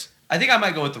is. I think I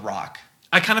might go with The Rock.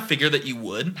 I kind of figured that you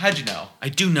would. How'd you know? I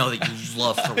do know that you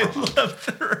love The Rock. Love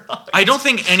The Rock. I don't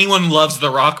think anyone loves The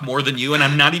Rock more than you, and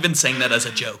I'm not even saying that as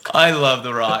a joke. I love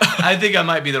The Rock. I think I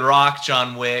might be The Rock,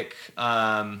 John Wick,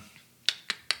 Ethan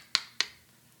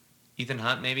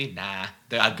Hunt maybe? Nah.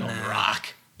 I'd go The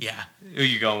Rock. Yeah. Who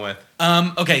you going with?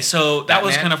 Okay, so that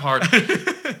was Batman? kind of hard.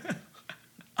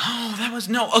 Oh, that was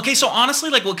no. Okay, so honestly,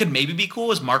 like what could maybe be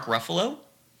cool is Mark Ruffalo,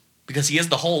 because he is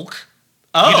the Hulk.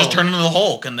 You just turn into the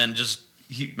Hulk and then just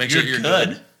make sure you're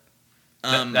good.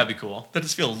 That'd be cool. That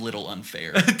just feel a little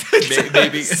unfair.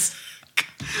 Maybe.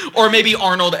 Or maybe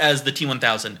Arnold as the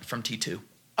T-1000 from T2.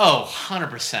 Oh,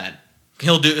 100%.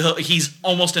 He's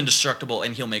almost indestructible,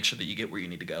 and he'll make sure that you get where you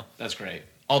need to go. That's great.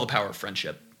 All the power of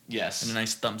friendship. Yes. And a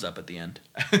nice thumbs up at the end.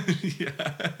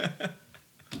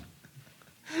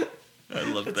 I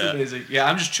love That's that. amazing.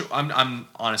 Yeah, I'm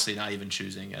honestly not even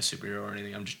choosing a superhero or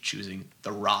anything. I'm just choosing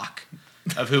The Rock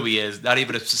of who he is. Not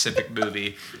even a specific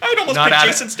movie. I'd almost Not pick out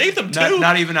of- Jason Statham, too.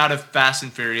 Not even out of Fast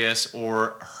and Furious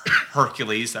or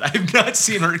Hercules. That I've not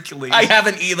seen Hercules. I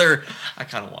haven't either. I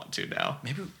kind of want to now.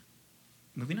 Maybe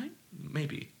movie night?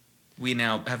 Maybe. We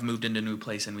now have moved into a new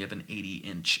place, and we have an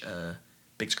 80-inch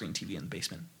big screen TV in the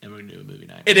basement. And we're gonna do a movie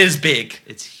night. It is big.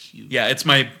 It's huge. Yeah, it's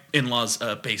my in-laws'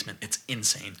 basement. It's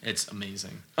insane. It's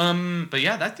amazing. But But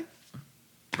yeah,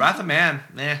 Wrath of Man.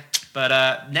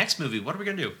 But next movie, what are we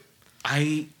gonna do?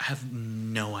 I have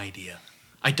no idea.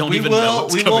 I don't We even know will.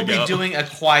 what's We will coming be out. doing A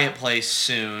Quiet Place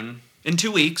soon. in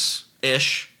 2 weeks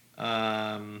ish.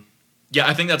 Yeah,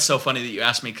 I think that's so funny that you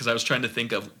asked me because I was trying to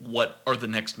think of what are the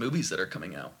next movies that are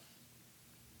coming out,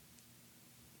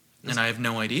 and I have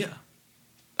no idea.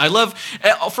 I love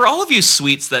for all of you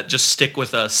sweets that just stick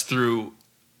with us through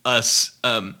us.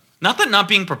 Not that not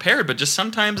being prepared, but just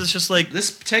sometimes it's just like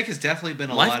This take has definitely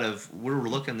been a Life- lot of. We're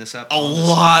looking this up. a on this-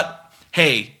 lot.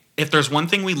 Hey, if there's one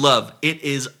thing we love, it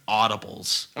is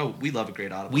audibles. Oh, we love a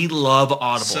great audible. We love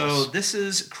audibles. So this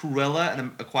is Cruella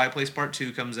and A Quiet Place Part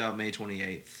 2 comes out May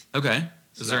 28th. okay,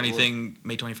 So is there that will- anything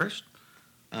May 21st?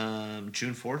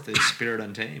 June 4th is Spirit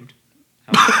Untamed.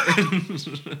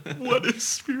 What is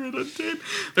Spirit Untamed?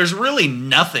 There's really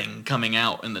nothing coming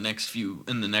out in the next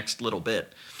little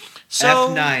bit. So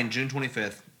F9, June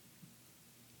 25th.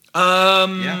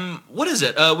 What is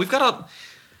it? We've got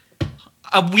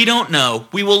we don't know.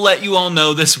 We will let you all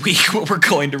know this week what we're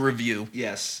going to review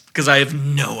Yes. because I have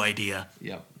no idea.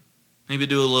 Yep. Maybe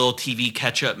do a little TV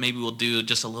catch up. Maybe we'll do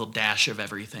just a little dash of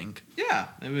everything. Yeah.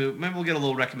 Maybe we'll get a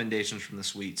little recommendations from the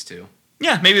sweets too.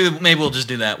 Yeah, maybe we'll just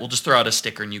do that. We'll just throw out a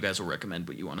sticker and you guys will recommend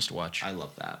what you want us to watch. I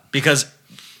love that. Because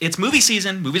it's movie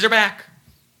season. Movies are back.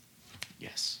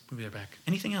 Yes. Movies are back.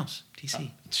 Anything else? TC.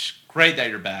 It's great that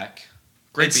you're back.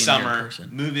 Great It's being here in summer. person.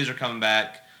 Movies are coming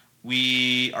back.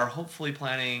 We are hopefully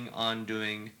planning on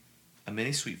doing a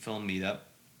mini sweet film meetup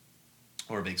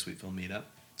or a big sweet film meetup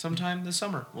sometime this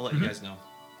summer. We'll let you guys know.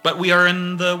 But we are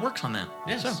in the works on that.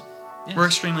 Yes. So Yes. we're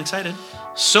extremely excited.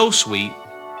 So sweet.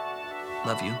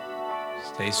 Love you.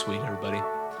 Stay sweet, everybody.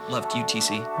 Loved you,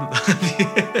 TC.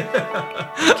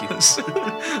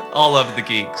 All of the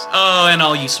geeks. Oh, and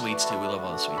all you sweets too. We love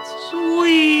all the sweets.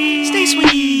 Sweet. Stay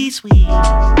sweet,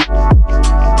 sweet.